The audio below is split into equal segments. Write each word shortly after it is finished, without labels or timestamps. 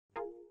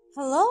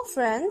Hello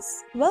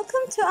friends, welcome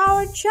to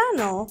our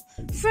channel.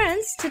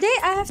 Friends, today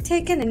I have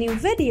taken a new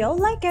video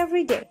like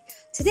every day.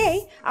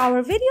 Today,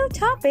 our video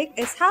topic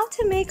is how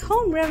to make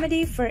home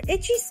remedy for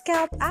itchy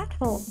scalp at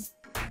home.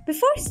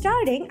 Before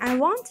starting, I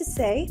want to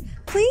say,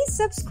 please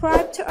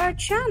subscribe to our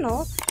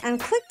channel and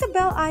click the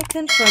bell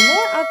icon for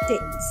more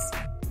updates.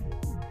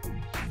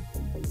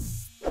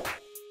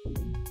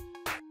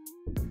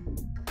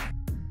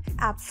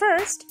 At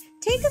first,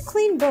 take a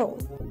clean bowl.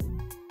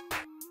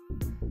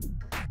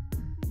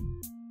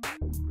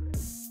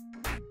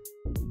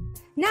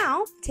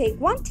 Now, take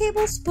 1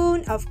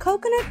 tablespoon of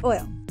coconut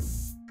oil.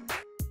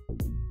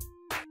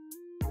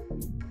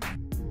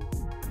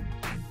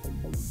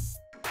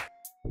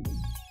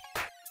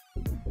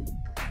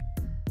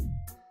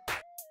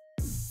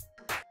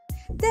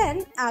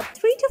 Then, add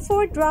 3 to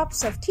 4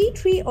 drops of tea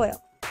tree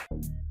oil.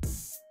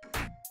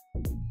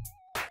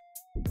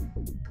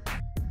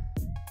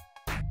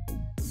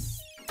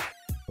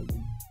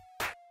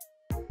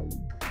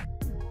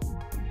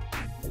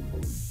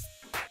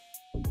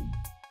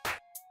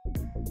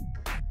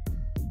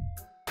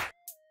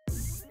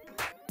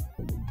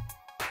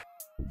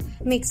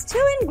 Mix 2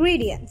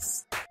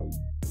 ingredients.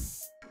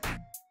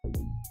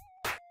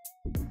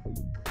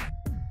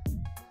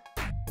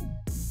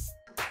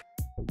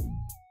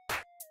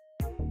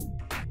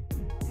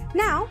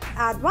 Now,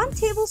 add 1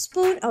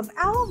 tablespoon of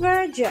aloe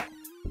vera gel.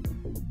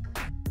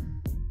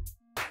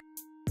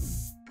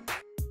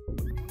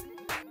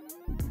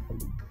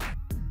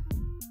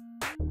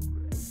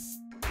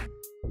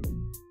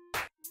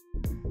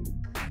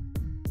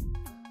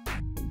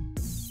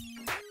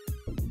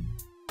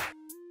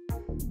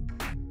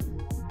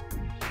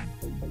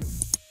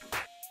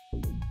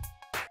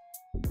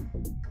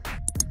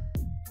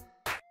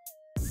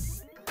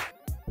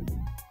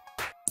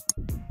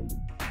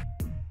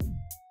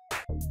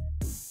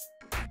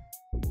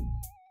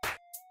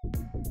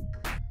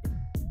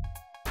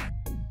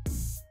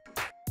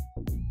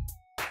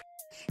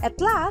 At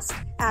last,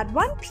 add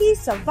 1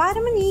 piece of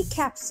vitamin E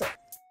capsule.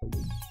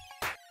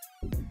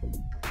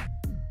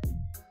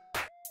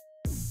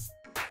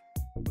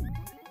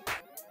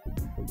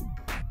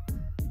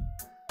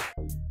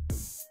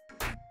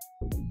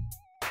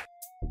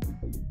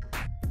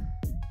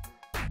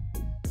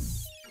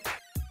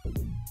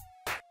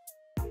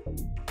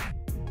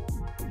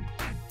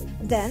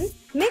 Then,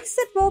 mix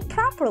it well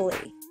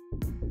properly.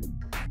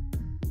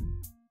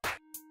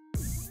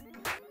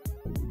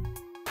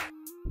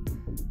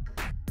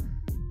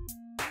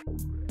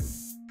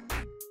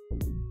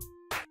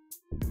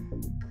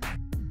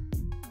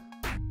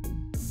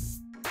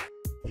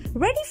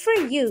 Ready for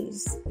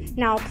use.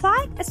 Now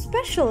apply it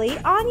especially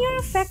on your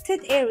affected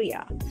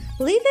area.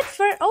 Leave it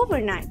for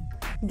overnight.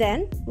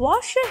 Then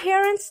wash your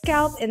hair and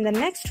scalp in the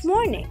next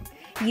morning.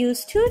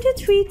 Use 2 to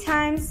 3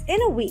 times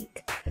in a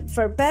week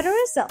for better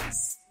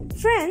results.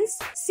 Friends,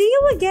 see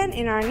you again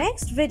in our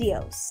next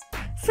videos.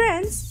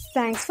 Friends,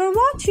 thanks for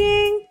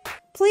watching.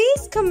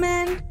 Please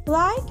comment,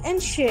 like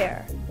and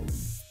share.